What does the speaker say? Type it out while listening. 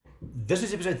This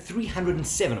is episode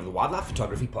 307 of the Wildlife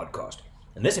Photography Podcast.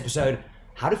 In this episode,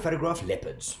 how to photograph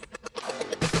leopards.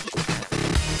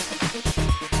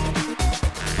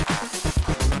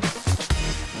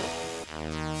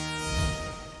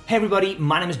 Hey everybody,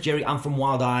 my name is Jerry, I'm from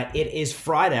Wild Eye. It is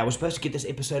Friday. I was supposed to get this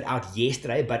episode out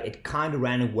yesterday, but it kind of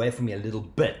ran away from me a little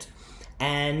bit.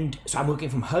 And so I'm working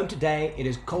from home today. It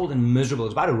is cold and miserable.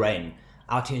 It's about to rain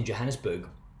out here in Johannesburg.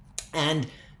 And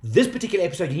this particular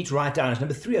episode you need to write down is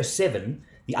number 307.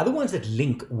 The other ones that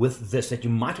link with this that you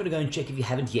might want to go and check if you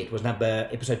haven't yet was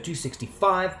episode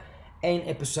 265 and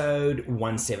episode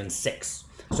 176.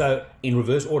 So in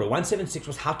reverse order, 176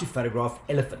 was how to photograph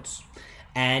elephants.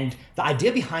 And the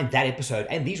idea behind that episode,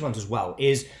 and these ones as well,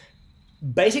 is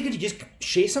basically to just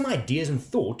share some ideas and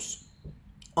thoughts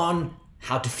on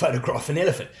how to photograph an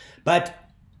elephant. But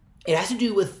it has to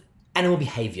do with animal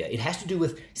behavior. It has to do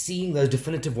with seeing those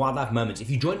definitive wildlife moments. If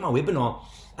you joined my webinar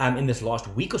in this last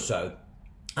week or so,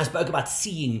 I spoke about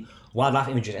seeing wildlife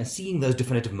images and seeing those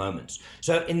definitive moments.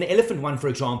 So in the elephant one, for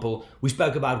example, we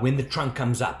spoke about when the trunk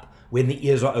comes up, when the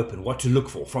ears are open, what to look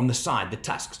for from the side, the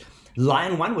tusks.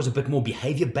 Lion one was a bit more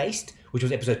behavior-based, which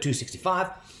was episode 265,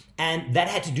 and that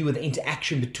had to do with the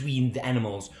interaction between the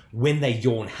animals when they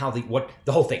yawn,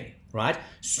 the whole thing, right?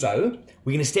 So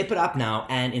we're going to step it up now,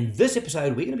 and in this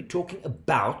episode, we're going to be talking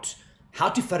about how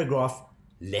to photograph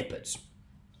leopards.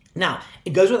 Now,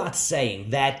 it goes without saying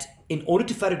that in order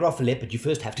to photograph a leopard, you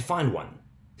first have to find one,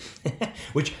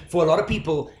 which for a lot of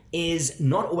people is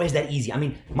not always that easy. I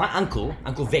mean, my Uncle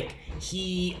Vic,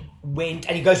 he went,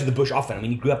 and he goes to the bush often. I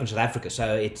mean, he grew up in South Africa,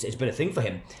 so it's been a thing for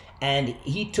him. And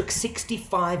he took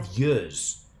 65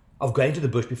 years of going to the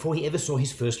bush before he ever saw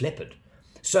his first leopard.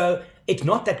 So it's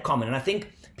not that common. And I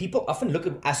think people often look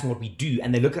at us and what we do,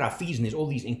 and they look at our feeds, and there's all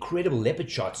these incredible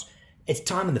leopard shots. It's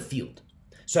time in the field.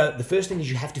 So the first thing is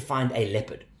you have to find a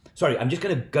leopard. Sorry, I'm just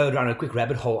going to go down a quick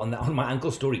rabbit hole on my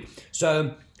uncle's story.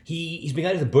 So he's been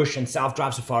going to the bush and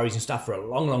self-drive safaris and stuff for a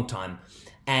long, long time.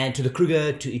 And to the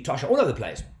Kruger, to Etosha, all over the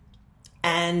place.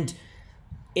 And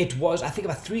it was, I think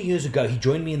about 3 years ago, he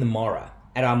joined me in the Mara,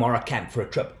 at our Mara camp for a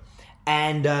trip.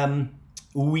 And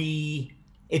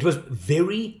it was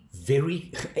very,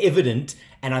 very evident,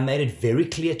 and I made it very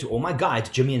clear to all my guides,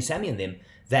 Jimmy and Sammy and them,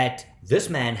 that this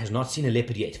man has not seen a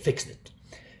leopard yet, fixed it.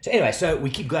 So anyway, so we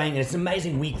keep going, and it's an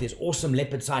amazing week. There's awesome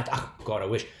leopard sightings. Oh, God, I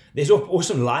wish. There's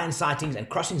awesome lion sightings and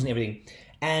crossings and everything.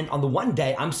 And on the one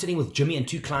day, I'm sitting with Jimmy and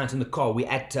two clients in the car. We're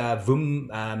at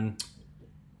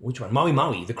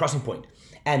Maui, the crossing point.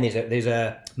 And there's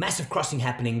a massive crossing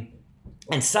happening.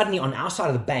 And suddenly, on our side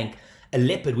of the bank, a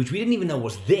leopard, which we didn't even know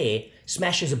was there,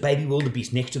 smashes a baby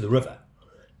wildebeest next to the river.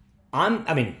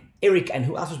 Eric and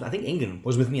who else was, I think England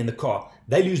was with me in the car.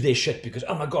 They lose their shit because,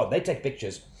 oh my God, they take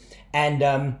pictures. And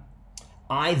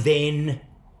I then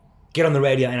get on the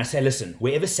radio and I say, listen,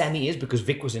 wherever Sammy is, because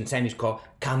Vic was in Sammy's car,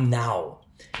 come now.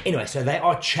 Anyway, so they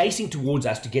are chasing towards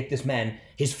us to get this man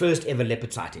his first ever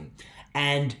leopard sighting.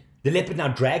 And the leopard now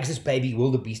drags this baby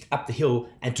wildebeest up the hill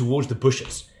and towards the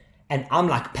bushes. And I'm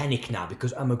like panicked now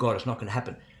because, oh my God, it's not going to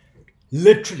happen.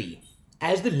 Literally,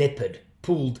 as the leopard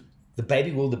pulled the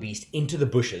baby wildebeest into the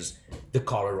bushes, the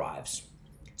car arrives.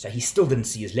 So he still didn't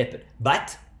see his leopard.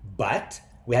 But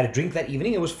we had a drink that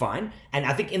evening. It was fine. And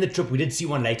I think in the trip, we did see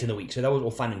one later in the week. So that was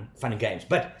all fun and games.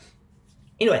 But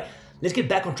anyway, let's get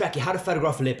back on track here. How to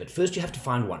photograph a leopard. First, you have to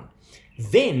find one.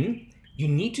 Then you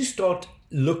need to start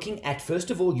looking at, first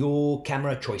of all, your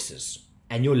camera choices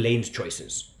and your lens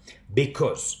choices.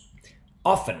 Because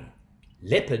often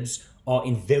leopards are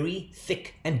in very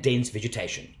thick and dense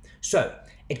vegetation. So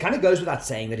it kind of goes without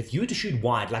saying that if you were to shoot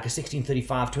wide, like a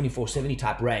 1635, 2470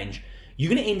 type range,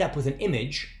 you're going to end up with an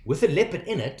image with a leopard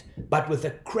in it, but with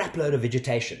a crap load of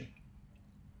vegetation,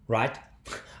 right?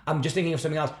 I'm just thinking of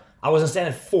something else. I was in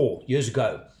Standard 4 years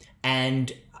ago,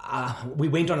 and we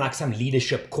went on like some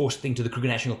leadership course thing to the Kruger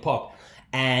National Park.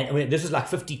 And this is like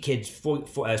 50 kids for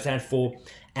Standard 4,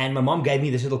 and my mom gave me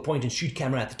this little point and shoot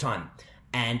camera at the time.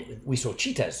 And we saw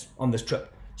cheetahs on this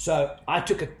trip. So I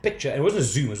took a picture, and it wasn't a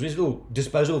zoom, it was these little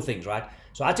disposable things, right?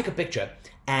 So I took a picture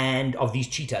of these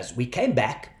cheetahs. We came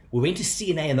back. We went to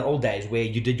CNA in the old days where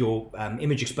you did your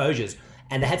image exposures,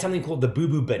 and they had something called the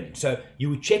boo-boo bin. So you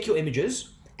would check your images,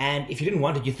 and if you didn't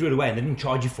want it, you threw it away, and they didn't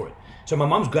charge you for it. So my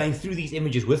mom's going through these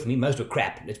images with me. Most were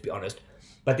crap, let's be honest.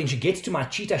 But then she gets to my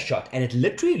cheetah shot, and it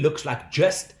literally looks like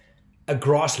just a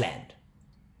grassland.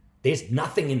 There's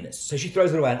nothing in this. So she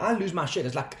throws it away, and I lose my shit.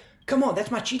 It's like, come on,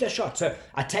 that's my cheetah shot. So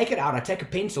I take it out, I take a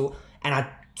pencil, and I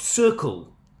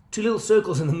circle 2 little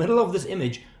circles in the middle of this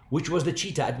image, which was the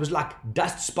cheetah. It was like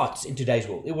dust spots in today's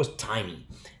world. It was tiny.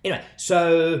 Anyway,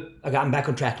 so, okay, I'm back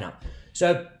on track now.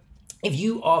 So if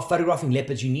you are photographing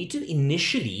leopards, you need to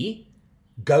initially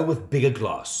go with bigger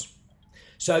glass.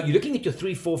 So you're looking at your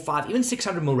 3, 4, 5, even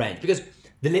 600 mil range, because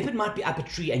the leopard might be up a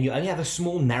tree and you only have a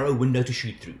small narrow window to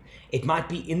shoot through. It might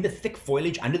be in the thick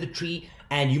foliage under the tree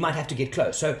and you might have to get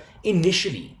close. So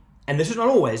initially, and this is not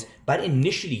always, but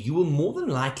initially you will more than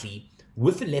likely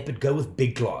with the leopard go with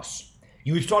big glass.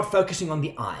 You would start focusing on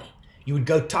the eye. You would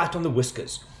go tight on the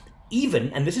whiskers.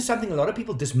 Even, and this is something a lot of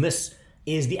people dismiss,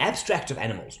 is the abstract of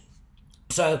animals.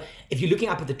 So if you're looking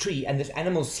up at the tree and this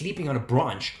animal's sleeping on a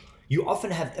branch, you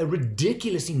often have a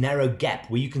ridiculously narrow gap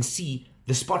where you can see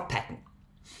the spot pattern.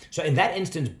 So in that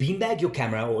instance, beanbag your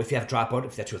camera, or if you have a tripod,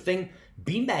 if that's your thing,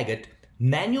 beanbag it,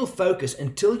 manual focus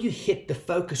until you hit the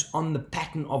focus on the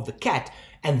pattern of the cat,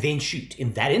 and then shoot.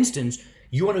 In that instance,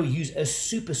 you want to use a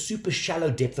super, super shallow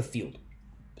depth of field.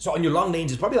 So on your long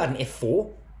lens, it's probably about an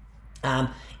f4.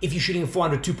 If you're shooting a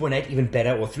 400 2.8, even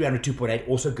better, or 300 2.8,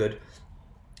 also good.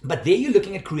 But there you're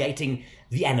looking at creating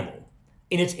the animal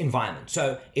in its environment.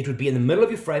 So it would be in the middle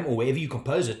of your frame or wherever you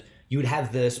compose it, you would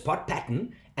have the spot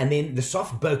pattern and then the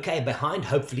soft bouquet behind,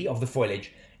 hopefully, of the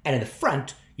foliage. And in the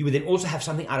front, you would then also have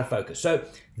something out of focus. So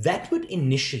that would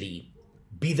initially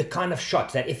be the kind of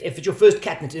shot that if it's your first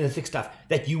cat and it's in the thick stuff,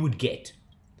 that you would get.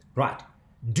 Right.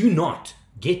 Do not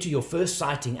get to your first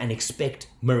sighting and expect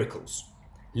miracles.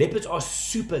 Leopards are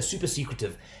super, super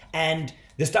secretive. And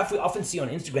the stuff we often see on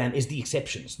Instagram is the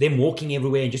exceptions. Them walking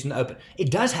everywhere and just in the open.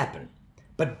 It does happen.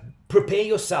 But prepare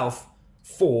yourself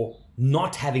for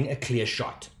not having a clear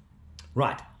shot.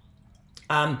 Right.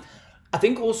 I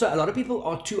think also a lot of people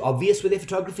are too obvious with their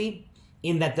photography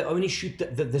in that they only shoot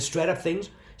the straight up things.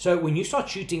 So when you start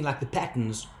shooting like the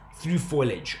patterns through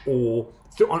foliage or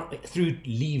through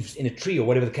leaves in a tree or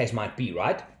whatever the case might be,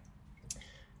 right?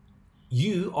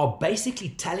 You are basically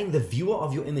telling the viewer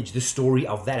of your image the story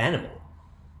of that animal.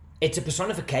 It's a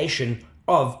personification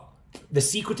of the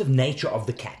secretive nature of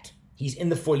the cat. He's in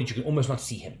the foliage, you can almost not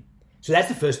see him. So that's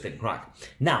the first thing, right?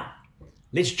 Now,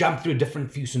 let's jump through a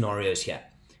different few scenarios here.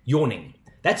 Yawning.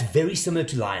 That's very similar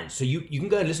to lions. So you can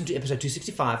go and listen to episode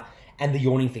 265 and the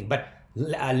yawning thing. But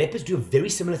leopards do a very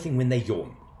similar thing when they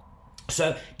yawn.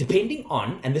 So depending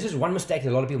on, and this is one mistake that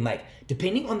a lot of people make,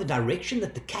 depending on the direction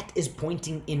that the cat is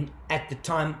pointing in at the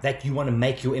time that you want to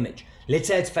make your image. Let's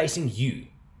say it's facing you,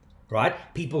 right?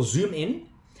 People zoom in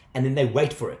and then they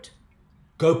wait for it.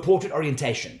 Go portrait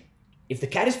orientation. If the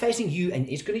cat is facing you and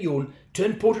it's going to yawn,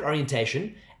 turn portrait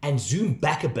orientation and zoom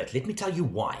back a bit. Let me tell you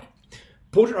why.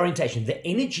 Portrait orientation, the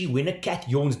energy when a cat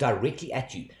yawns directly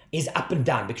at you is up and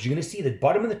down because you're going to see the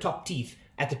bottom and the top teeth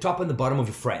at the top and the bottom of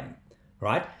your frame,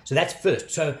 right? So that's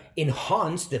first. So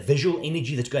enhance the visual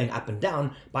energy that's going up and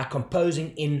down by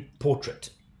composing in portrait.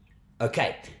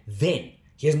 Okay, then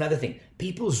here's another thing.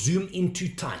 People zoom in too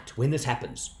tight when this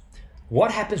happens.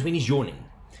 What happens when he's yawning?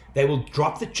 They will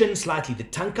drop the chin slightly, the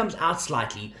tongue comes out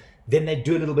slightly, then they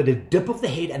do a little bit of dip of the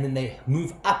head and then they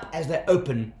move up as they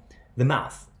open the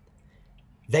mouth.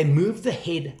 They move the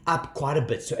head up quite a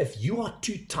bit. So if you are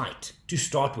too tight to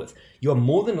start with, you're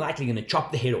more than likely going to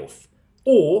chop the head off.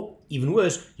 Or, even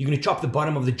worse, you're going to chop the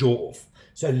bottom of the jaw off.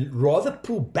 So rather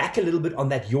pull back a little bit on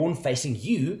that yawn facing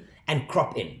you and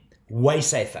crop in. Way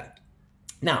safer.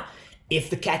 Now, if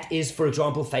the cat is, for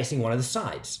example, facing one of the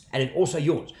sides and it also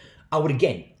yawns, I would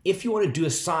again, if you want to do a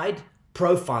side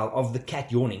profile of the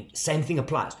cat yawning, same thing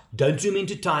applies. Don't zoom in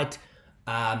too tight.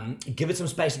 Give it some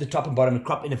space at the top and bottom and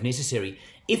crop in if necessary.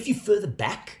 If you further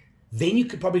back, then you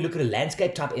could probably look at a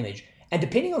landscape type image. And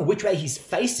depending on which way he's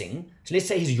facing, so let's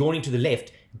say he's yawning to the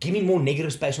left, give me more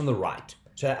negative space on the right.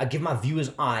 So I give my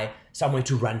viewer's eye somewhere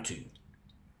to run to.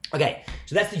 Okay,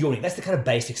 so that's the yawning. That's the kind of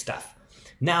basic stuff.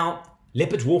 Now,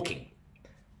 leopards walking.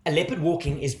 A leopard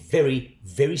walking is very,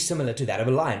 very similar to that of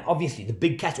a lion. Obviously, the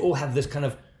big cats all have this kind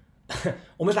of,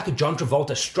 almost like a John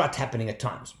Travolta strut happening at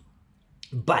times.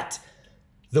 But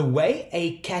the way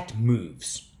a cat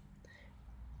moves,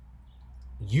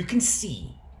 you can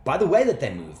see by the way that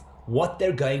they move what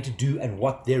they're going to do and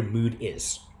what their mood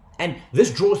is. And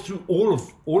this draws through all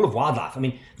of wildlife. I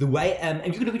mean, the way, and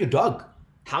you can look at your dog,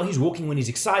 how he's walking when he's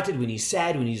excited, when he's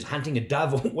sad, when he's hunting a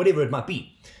dove or whatever it might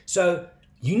be. So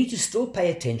you need to still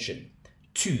pay attention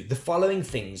to the following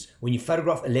things when you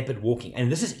photograph a leopard walking.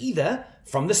 And this is either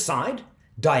from the side,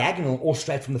 diagonal, or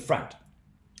straight from the front.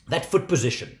 That foot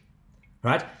position,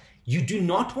 right? You do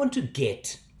not want to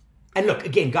get, and look,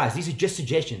 again, guys, these are just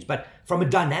suggestions, but from a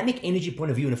dynamic energy point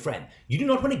of view in a frame, you do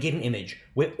not want to get an image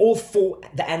where all four,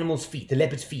 the animal's feet, the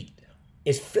leopard's feet,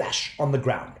 is flush on the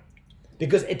ground.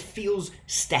 Because it feels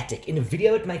static. In a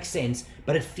video, it makes sense,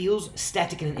 but it feels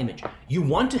static in an image. You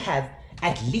want to have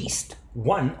at least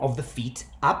one of the feet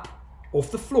up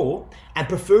off the floor, and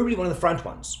preferably one of the front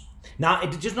ones. Now,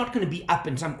 it's just not going to be up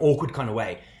in some awkward kind of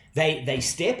way. They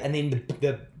step, and then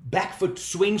the back foot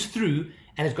swings through,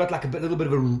 and it's got like a little bit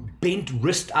of a bent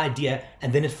wrist idea,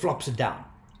 and then it flops it down.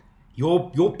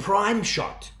 Your prime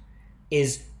shot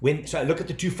is when, so I look at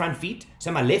the 2 front feet,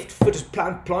 so my left foot is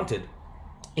planted,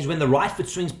 is when the right foot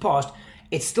swings past,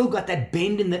 it's still got that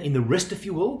bend in the wrist, if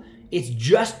you will. It's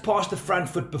just past the front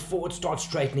foot before it starts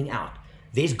straightening out.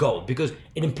 There's gold, because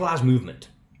it implies movement.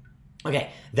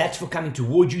 Okay, that's for coming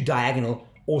towards you diagonal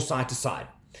or side to side.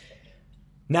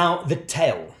 Now, the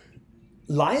tail.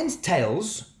 Lions'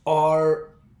 tails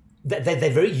they're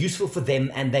very useful for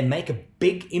them, and they make a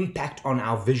big impact on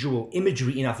our visual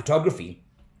imagery in our photography.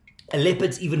 And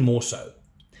leopards even more so.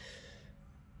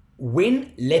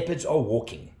 When leopards are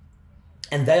walking,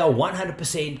 and they are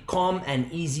 100% calm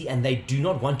and easy, and they do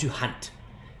not want to hunt,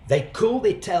 they curl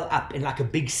their tail up in like a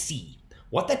big C.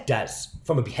 What that does,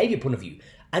 from a behavior point of view,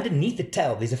 underneath the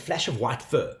tail, there's a flash of white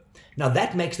fur. Now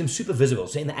that makes them super visible.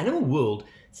 So in the animal world,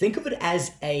 think of it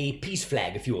as a peace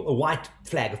flag, if you will, a white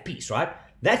flag of peace, right?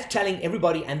 That's telling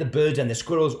everybody, and the birds and the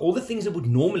squirrels, all the things that would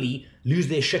normally lose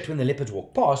their shit when the leopards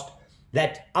walk past,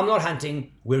 that I'm not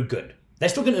hunting, we're good. They're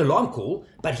still going to alarm call,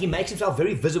 but he makes himself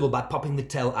very visible by popping the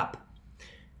tail up.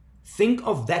 Think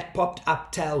of that popped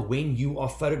up tail when you are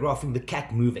photographing the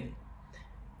cat moving.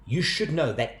 You should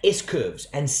know that S curves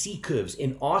and C curves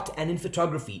in art and in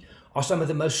photography are some of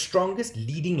the most strongest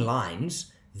leading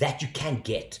lines that you can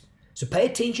get. So pay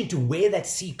attention to where that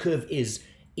C curve is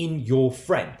in your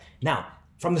frame. Now,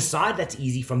 from the side, that's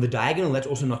easy. From the diagonal, that's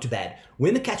also not too bad.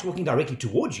 When the cat's walking directly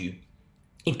towards you,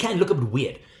 it can look a bit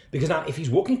weird. Because now, if he's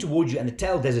walking towards you and the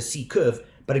tail does a C curve,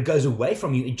 but it goes away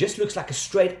from you, it just looks like a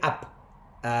straight up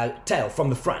tail from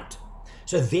the front.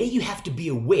 So there you have to be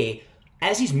aware.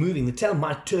 As he's moving, the tail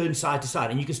might turn side to side,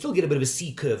 and you can still get a bit of a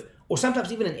C curve, or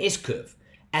sometimes even an S curve,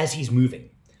 as he's moving.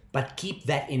 But keep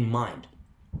that in mind.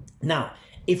 Now,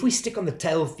 if we stick on the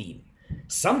tail theme,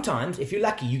 sometimes, if you're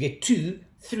lucky, you get 2,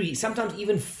 3, sometimes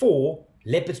even 4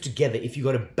 leopards together if you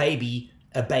got a baby,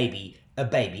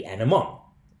 and a mom,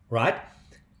 right?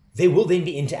 There will then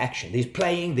be interaction. There's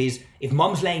playing, if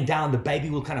mom's laying down, the baby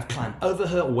will kind of climb over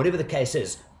her, or whatever the case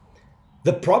is.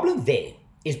 The problem there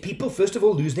is people, first of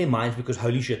all, lose their minds because,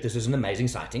 holy shit, this is an amazing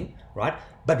sighting, right?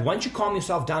 But once you calm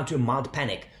yourself down to a mild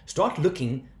panic, start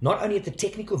looking not only at the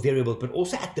technical variables, but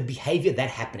also at the behavior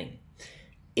that's happening.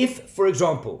 If, for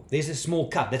example, there's a small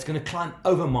cub that's going to climb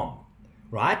over mom,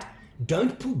 right?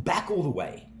 Don't pull back all the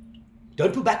way.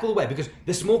 Don't pull back all the way, because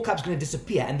the small cub's going to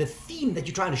disappear, and the theme that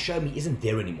you're trying to show me isn't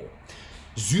there anymore.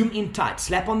 Zoom in tight,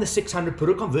 slap on the 600, put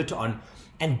a converter on,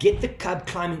 and get the cub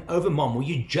climbing over mom, where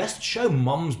you just show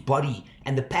mom's body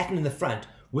and the pattern in the front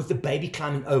with the baby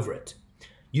climbing over it.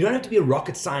 You don't have to be a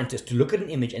rocket scientist to look at an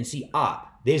image and see,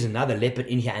 there's another leopard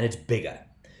in here and it's bigger.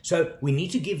 So we need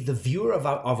to give the viewer of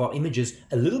our images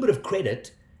a little bit of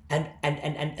credit and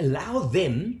allow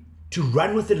them to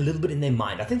run with it a little bit in their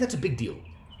mind. I think that's a big deal.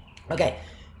 Okay,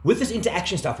 with this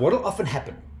interaction stuff, what will often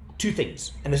happen, 2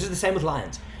 things, and this is the same with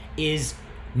lions, is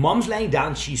mom's laying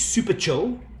down, she's super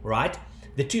chill, right?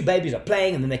 The 2 babies are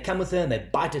playing, and then they come with her and they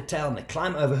bite her tail and they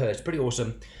climb over her. It's pretty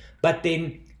awesome. But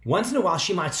then once in a while,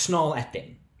 she might snarl at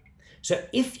them. So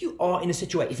if you are in a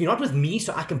situation, if you're not with me,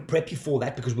 so I can prep you for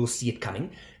that because we'll see it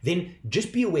coming, then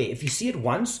just be aware. If you see it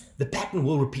once, the pattern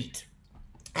will repeat.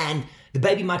 And the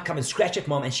baby might come and scratch at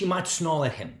mom, and she might snarl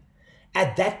at him.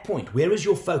 At that point, where is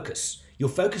your focus? Your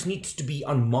focus needs to be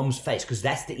on mom's face, because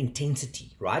that's the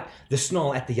intensity, right? The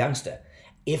snarl at the youngster.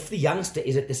 If the youngster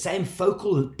is at the same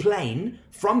focal plane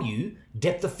from you,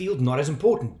 depth of field not as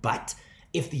important. But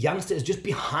if the youngster is just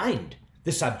behind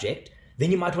the subject, then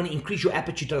you might want to increase your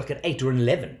aperture to like an 8 or an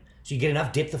 11. So you get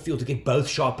enough depth of field to get both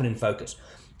sharp and in focus.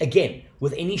 Again,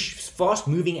 with any fast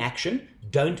moving action,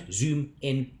 don't zoom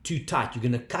in too tight. You're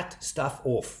going to cut stuff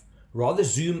off. Rather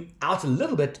zoom out a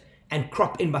little bit and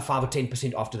crop in by 5 or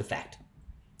 10% after the fact.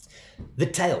 The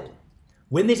tail.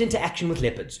 When there's interaction with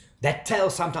leopards, that tail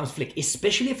sometimes flick,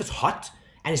 especially if it's hot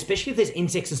and especially if there's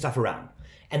insects and stuff around.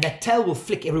 And that tail will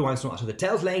flick every once in a while. So the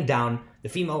tail's laying down, the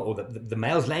female or the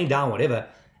male's laying down, whatever,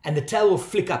 and the tail will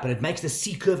flick up and it makes the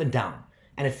C curve and down.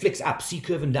 And it flicks up, C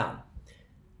curve and down.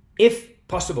 If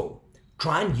possible,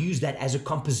 try and use that as a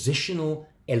compositional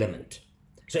element.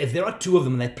 So if there are 2 of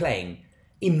them and they're playing,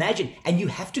 imagine, and you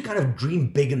have to kind of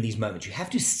dream big in these moments. You have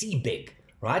to see big,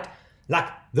 right? Like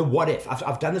the what if.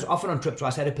 I've done this often on trips where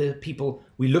I say to people,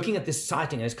 we're looking at this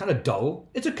sighting and it's kind of dull.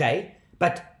 It's okay,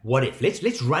 but what if?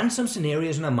 Let's run some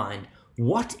scenarios in our mind.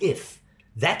 What if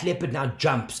that leopard now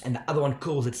jumps and the other one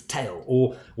curls its tail?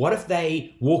 Or what if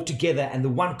they walk together and the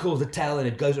one curls the tail and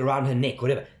it goes around her neck,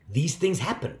 whatever. These things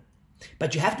happen,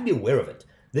 but you have to be aware of it.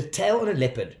 The tail on a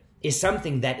leopard is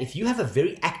something that if you have a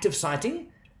very active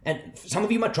sighting, and some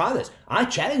of you might try this, I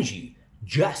challenge you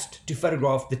just to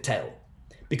photograph the tail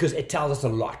because it tells us a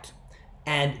lot.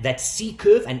 And that C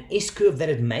curve and S curve that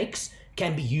it makes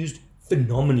can be used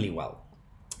phenomenally well.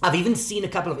 I've even seen a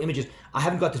couple of images, I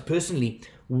haven't got this personally,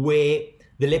 where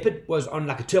the leopard was on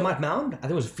like a termite mound. I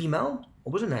think it was a female.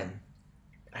 What was her name?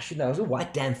 I should know. It was a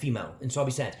white damn female in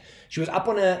Sabi Sands. She was up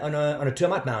on a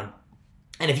termite mound.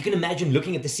 And if you can imagine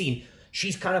looking at the scene,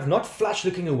 she's kind of not flush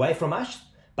looking away from us,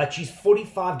 but she's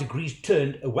 45 degrees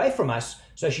turned away from us.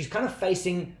 So she's kind of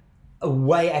facing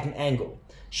away at an angle.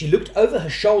 She looked over her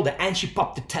shoulder and she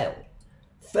popped the tail.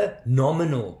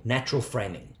 Phenomenal natural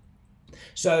framing.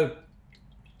 So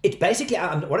it's basically,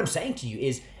 what I'm saying to you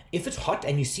is, if it's hot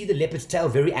and you see the leopard's tail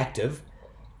very active,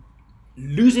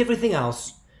 lose everything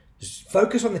else,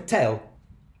 focus on the tail,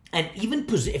 and even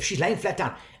if she's laying flat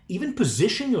down, even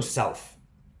position yourself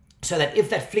so that if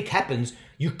that flick happens,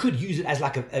 you could use it as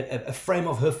like a frame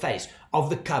of her face, of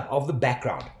the cub, of the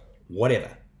background,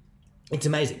 whatever. It's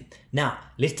amazing. Now,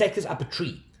 let's take this up a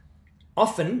tree.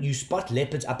 Often you spot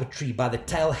leopards up a tree by the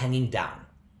tail hanging down.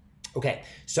 Okay,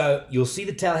 so you'll see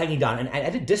the tail hanging down, and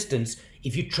at a distance,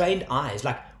 if you trained eyes,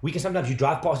 like sometimes you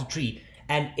drive past a tree,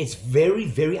 and it's very,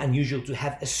 very unusual to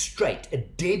have a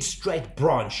dead straight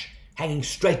branch hanging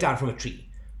straight down from a tree.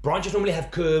 Branches normally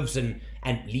have curves and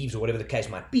leaves or whatever the case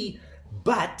might be,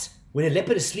 but when a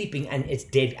leopard is sleeping and it's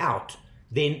dead out,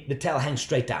 then the tail hangs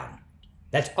straight down.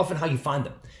 That's often how you find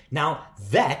them. Now,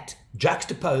 that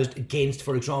juxtaposed against,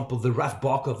 for example, the rough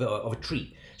bark of a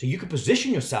tree. So you can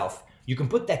position yourself, you can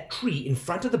put that tree in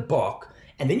front of the bark,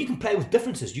 and then you can play with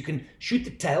differences. You can shoot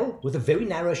the tail with a very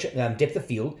narrow depth of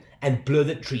field and blur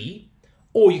the tree,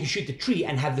 or you can shoot the tree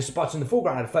and have the spots in the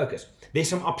foreground out of focus. There's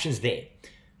some options there.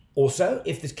 Also,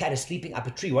 if this cat is sleeping up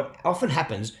a tree, what often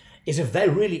happens is if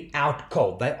they're really out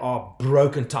cold, they are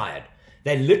broken tired.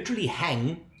 They literally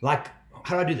hang like,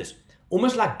 how do I do this?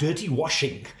 Almost like dirty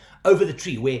washing over the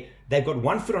tree, where they've got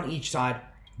 1 foot on each side,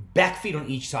 back feet on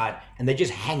each side, and they're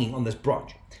just hanging on this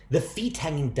branch. The feet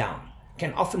hanging down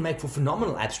can often make for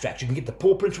phenomenal abstract. You can get the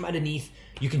paw print from underneath.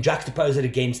 You can juxtapose it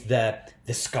against the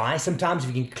sky sometimes if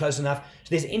you can get close enough. So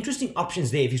there's interesting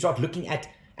options there if you start looking at,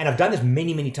 and I've done this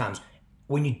many, many times,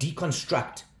 when you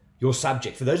deconstruct your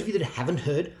subject. For those of you that haven't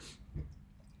heard,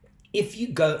 if you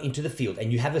go into the field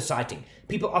and you have a sighting,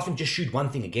 people often just shoot one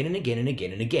thing again and again and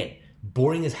again and again.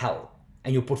 Boring as hell,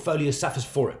 and your portfolio suffers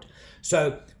for it.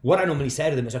 So what I normally say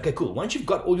to them is, okay, cool. Once you've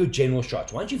got all your general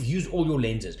shots, once you've used all your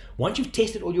lenses, once you've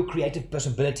tested all your creative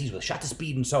possibilities with shutter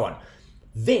speed and so on,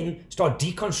 then start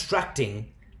deconstructing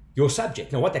your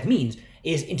subject. Now, what that means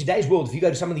is, in today's world, if you go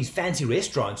to some of these fancy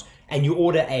restaurants and you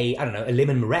order a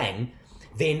lemon meringue,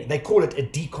 then they call it a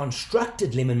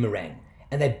deconstructed lemon meringue.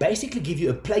 And they basically give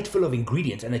you a plate full of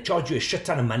ingredients and they charge you a shit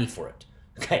ton of money for it.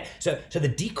 Okay, so the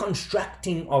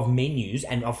deconstructing of menus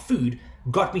and of food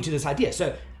got me to this idea.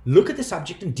 So look at the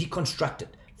subject and deconstruct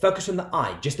it. Focus on the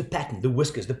eye, just the pattern, the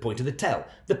whiskers, the point of the tail,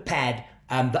 the pad,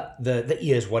 the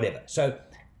ears, whatever. So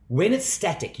when it's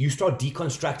static, you start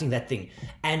deconstructing that thing.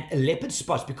 And a leopard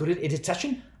spots, because it is such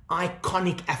an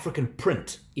iconic African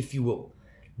print, if you will.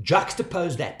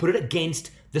 Juxtapose that, put it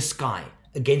against the sky,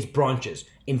 against branches,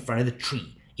 in front of the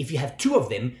tree. If you have 2 of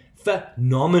them,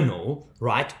 phenomenal,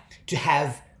 right? To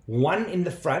have one in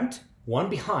the front, one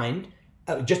behind,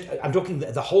 I'm talking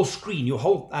the whole screen, your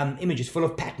whole image is full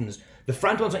of patterns. The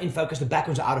front ones are in focus, the back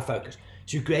ones are out of focus.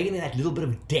 So you're creating that little bit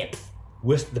of depth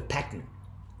with the pattern.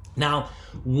 Now,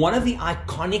 one of the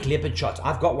iconic leopard shots,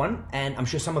 I've got one, and I'm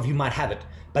sure some of you might have it,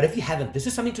 but if you haven't, this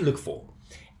is something to look for,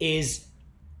 is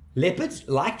leopards,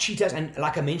 like cheetahs, and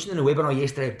like I mentioned in the webinar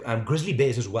yesterday, grizzly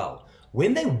bears as well.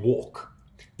 When they walk,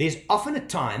 there's often a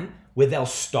time where they'll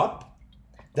stop,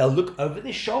 they'll look over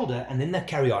their shoulder, and then they'll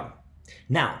carry on.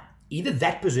 Now, either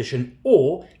that position,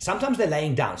 or sometimes they're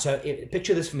laying down. So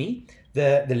picture this for me.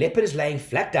 The leopard is laying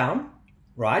flat down,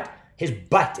 right? His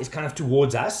butt is kind of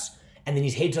towards us, and then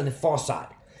his head's on the far side.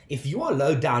 If you are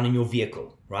low down in your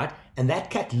vehicle, right, and that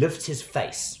cat lifts his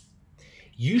face,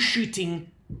 you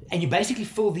shooting, and you basically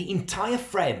fill the entire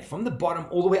frame from the bottom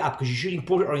all the way up, because you're shooting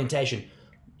portrait orientation,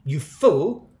 you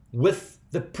fill with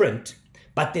the print,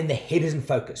 but then the head is in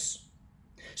focus.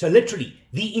 So literally,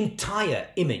 the entire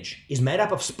image is made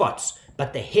up of spots,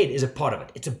 but the head is a part of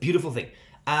it. It's a beautiful thing.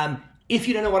 If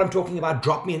you don't know what I'm talking about,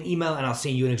 drop me an email and I'll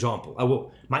send you an example. I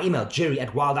will. My email,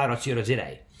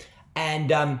 jerry@wildeye.co.za. And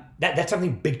that's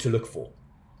something big to look for.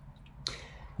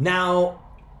 Now,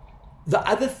 the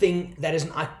other thing that is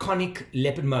an iconic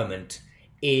leopard moment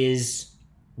is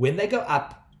when they go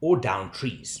up or down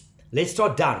trees. Let's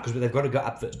start down, because they've got to go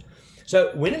up first.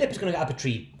 So when a leopard's going to go up a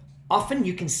tree, often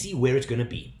you can see where it's going to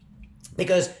be.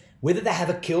 Because whether they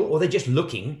have a kill or they're just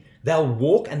looking, they'll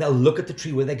walk and they'll look at the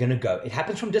tree where they're going to go. It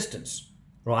happens from distance,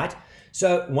 right?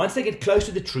 So once they get close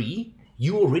to the tree,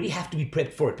 you already have to be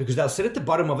prepped for it because they'll sit at the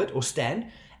bottom of it or stand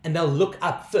and they'll look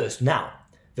up first. Now,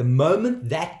 the moment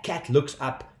that cat looks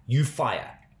up, you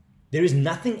fire. There is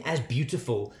nothing as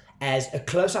beautiful as a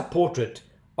close-up portrait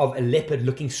of a leopard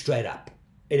looking straight up.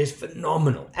 It is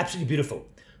phenomenal, absolutely beautiful.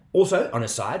 Also, on a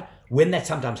side, when that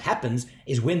sometimes happens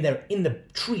is when they're in the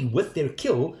tree with their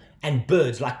kill and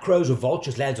birds like crows or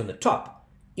vultures lands on the top.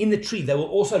 In the tree, they will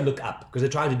also look up because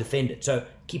they're trying to defend it. So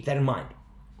keep that in mind.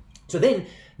 So then,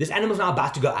 this animal's now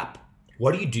about to go up.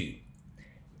 What do?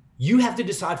 You have to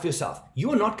decide for yourself.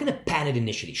 You are not going to pan it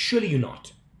initially. Surely you're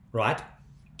not, right?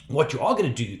 What you are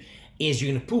going to do is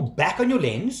you're going to pull back on your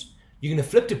lens. You're going to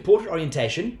flip to portrait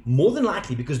orientation, more than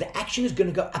likely because the action is going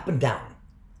to go up and down,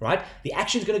 right? The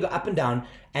action is going to go up and down,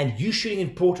 and you shooting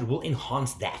in portrait will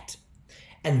enhance that.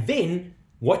 And then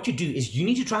what you do is you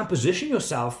need to try and position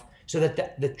yourself so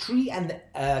that the tree and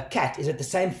the cat is at the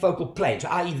same focal plane, so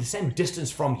i.e. the same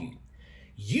distance from you.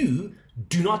 You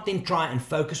do not then try and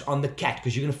focus on the cat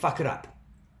because you're going to fuck it up.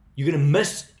 You're going to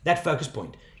miss that focus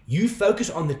point. You focus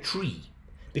on the tree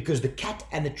because the cat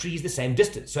and the tree is the same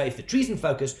distance. So if the tree's in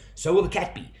focus, so will the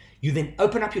cat be. You then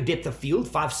open up your depth of field,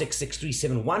 5, 6, 6, 3,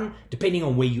 7, 1, depending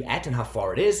on where you're at and how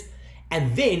far it is.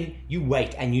 And then you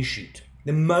wait and you shoot.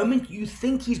 The moment you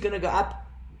think he's going to go up,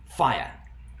 fire.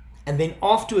 And then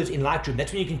afterwards in Lightroom,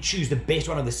 that's when you can choose the best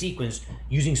one of the sequence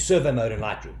using servo mode in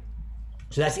Lightroom.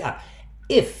 So that's the up.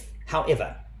 If,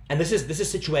 however, and this is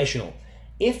situational,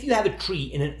 if you have a tree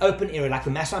in an open area like the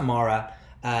Masai Mara,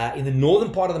 in the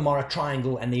northern part of the Mara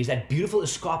Triangle, and there's that beautiful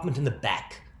escarpment in the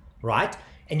back, right?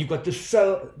 And you've got this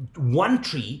one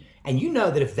tree, and you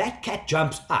know that if that cat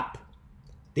jumps up,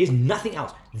 there's nothing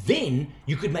else. Then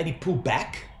you could maybe pull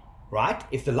back, right?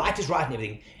 If the light is right and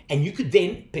everything, and you could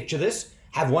then, picture this,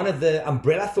 have one of the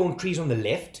umbrella thorn trees on the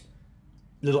left,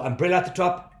 little umbrella at the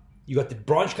top, you got the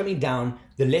branch coming down,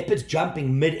 the leopards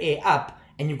jumping mid-air up,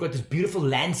 and you've got this beautiful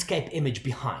landscape image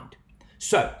behind.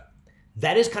 So,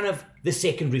 that is kind of the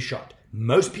secondary shot.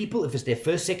 Most people, if it's their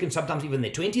first, second, sometimes even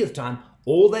their 20th time,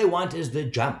 all they want is the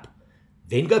jump.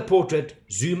 Then go portrait,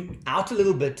 zoom out a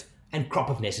little bit, and crop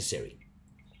if necessary.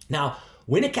 Now,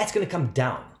 when a cat's going to come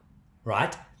down,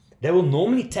 right, they will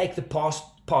normally take the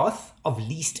path of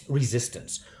least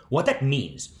resistance. What that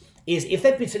means is if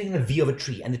they've been sitting in the V of a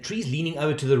tree and the tree's leaning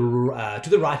over to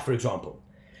the right, for example,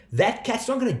 that cat's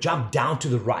not going to jump down to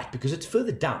the right because it's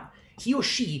further down. He or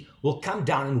she will come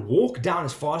down and walk down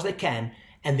as far as they can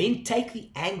and then take the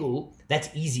angle that's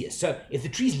easiest. So if the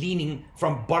tree's leaning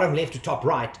from bottom left to top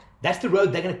right, that's the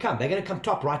road they're going to come. They're going to come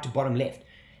top right to bottom left.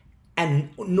 And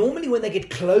normally when they get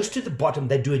close to the bottom,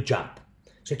 they do a jump.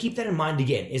 So keep that in mind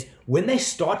again, is when they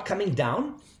start coming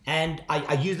down, and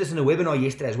I used this in a webinar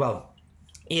yesterday as well,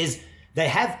 is they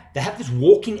have this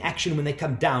walking action when they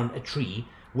come down a tree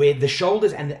where the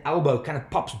shoulders and the elbow kind of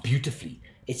pops beautifully.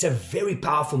 It's a very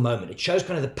powerful moment. It shows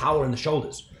kind of the power in the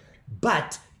shoulders.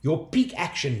 But your peak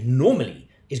action normally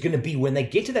is going to be when they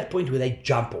get to that point where they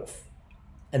jump off.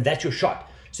 And that's your shot.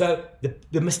 So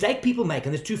the mistake people make,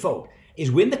 and it's twofold,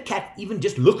 is when the cat even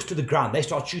just looks to the ground, they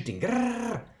start shooting.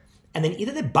 And then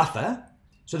either they buffer,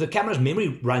 so the camera's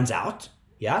memory runs out,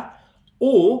 yeah,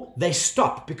 or they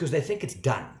stop because they think it's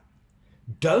done.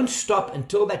 Don't stop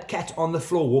until that cat's on the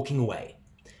floor walking away.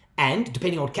 And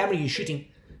depending on what camera you're shooting,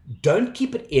 don't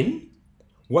keep it in.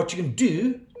 What you can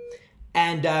do,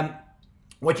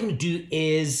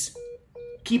 is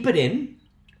keep it in,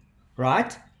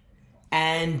 right?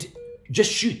 And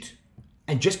just shoot.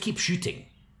 And just keep shooting.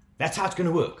 That's how it's going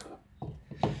to work.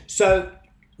 So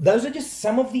those are just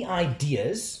some of the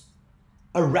ideas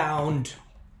around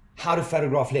how to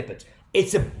photograph leopards.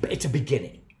 It's a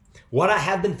beginning. What I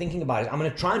have been thinking about is I'm going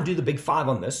to try and do the big 5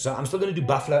 on this. So I'm still going to do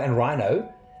buffalo and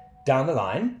rhino down the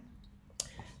line.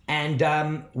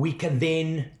 And we can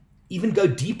then even go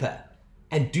deeper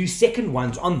and do second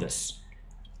ones on this.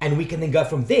 And we can then go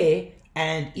from there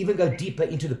and even go deeper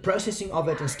into the processing of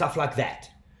it and stuff like that.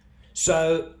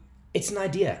 So it's an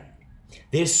idea.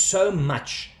 There's so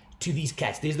much to these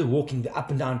cats. There's the walking, the up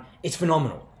and down. It's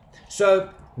phenomenal.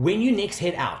 So when you next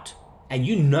head out and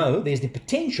you know there's the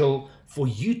potential for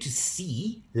you to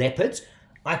see leopards,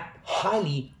 I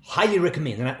highly, highly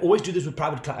recommend, and I always do this with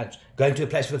private clients going to a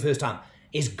place for the first time,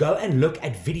 is go and look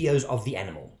at videos of the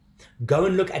animal. Go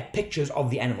and look at pictures of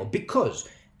the animal, because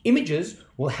images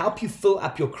will help you fill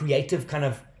up your creative kind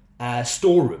of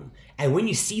storeroom. And when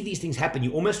you see these things happen,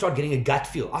 you almost start getting a gut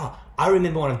feel. I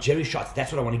remember one of Jerry's shots.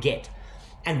 That's what I want to get.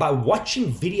 And by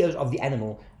watching videos of the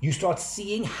animal, you start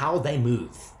seeing how they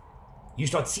move.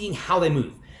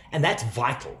 And that's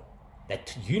vital,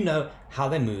 that you know how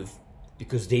they move,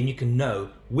 because then you can know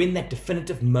when that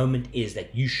definitive moment is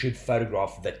that you should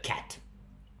photograph the cat.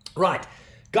 Right,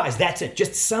 guys, that's it.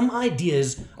 Just some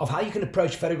ideas of how you can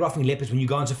approach photographing leopards when you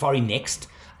go on safari next.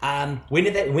 When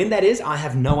that is, I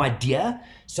have no idea.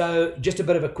 So just a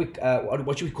bit of a quick,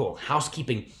 what should we call,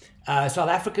 housekeeping. South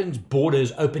Africa's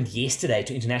borders opened yesterday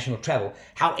to international travel.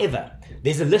 However,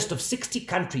 there's a list of 60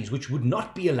 countries which would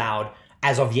not be allowed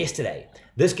as of yesterday.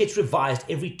 This gets revised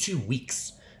every 2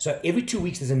 weeks. So every 2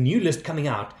 weeks there's a new list coming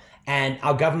out, and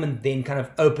our government then kind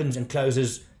of opens and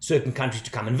closes certain countries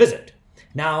to come and visit.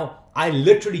 Now, I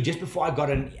literally, just before I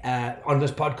got on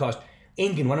this podcast,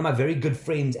 Engin, one of my very good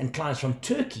friends and clients from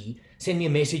Turkey, sent me a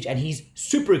message, and he's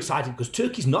super excited because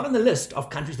Turkey's not on the list of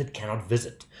countries that cannot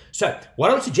visit. So what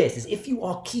I would suggest is, if you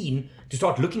are keen to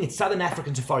start looking at Southern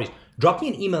African safaris, drop me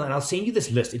an email and I'll send you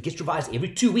this list. It gets revised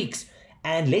every 2 weeks,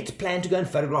 and let's plan to go and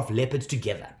photograph leopards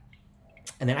together.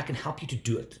 And then I can help you to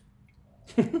do it.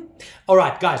 All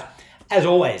right, guys, as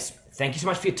always, thank you so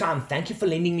much for your time. Thank you for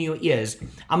lending me your ears.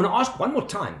 I'm going to ask one more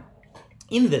time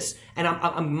in this, and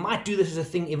I might do this as a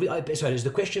thing every episode, is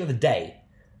the question of the day,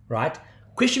 right?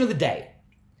 Question of the day.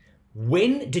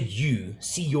 When did you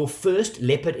see your first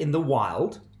leopard in the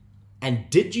wild, and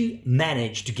did you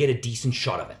manage to get a decent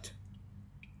shot of it?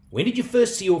 When did you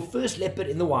first see your first leopard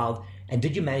in the wild, and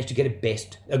did you manage to get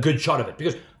a good shot of it?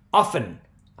 Because often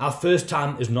our first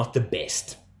time is not the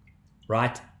best,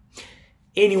 right?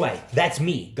 Anyway, that's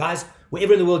me. Guys,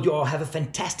 wherever in the world you are, have a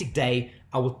fantastic day.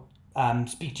 I will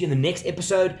speak to you in the next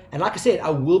episode. And like I said,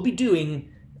 I will be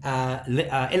doing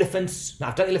elephants. No,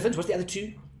 I've done elephants. What's the other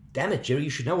two? Damn it, Jerry, you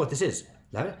should know what this is.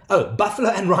 Oh, buffalo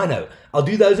and rhino. I'll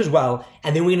do those as well.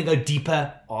 And then we're going to go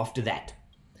deeper after that.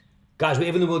 Guys,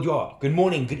 wherever in the world you are, good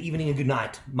morning, good evening, and good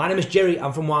night. My name is Jerry.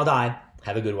 I'm from Wild Eye.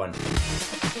 Have a good one.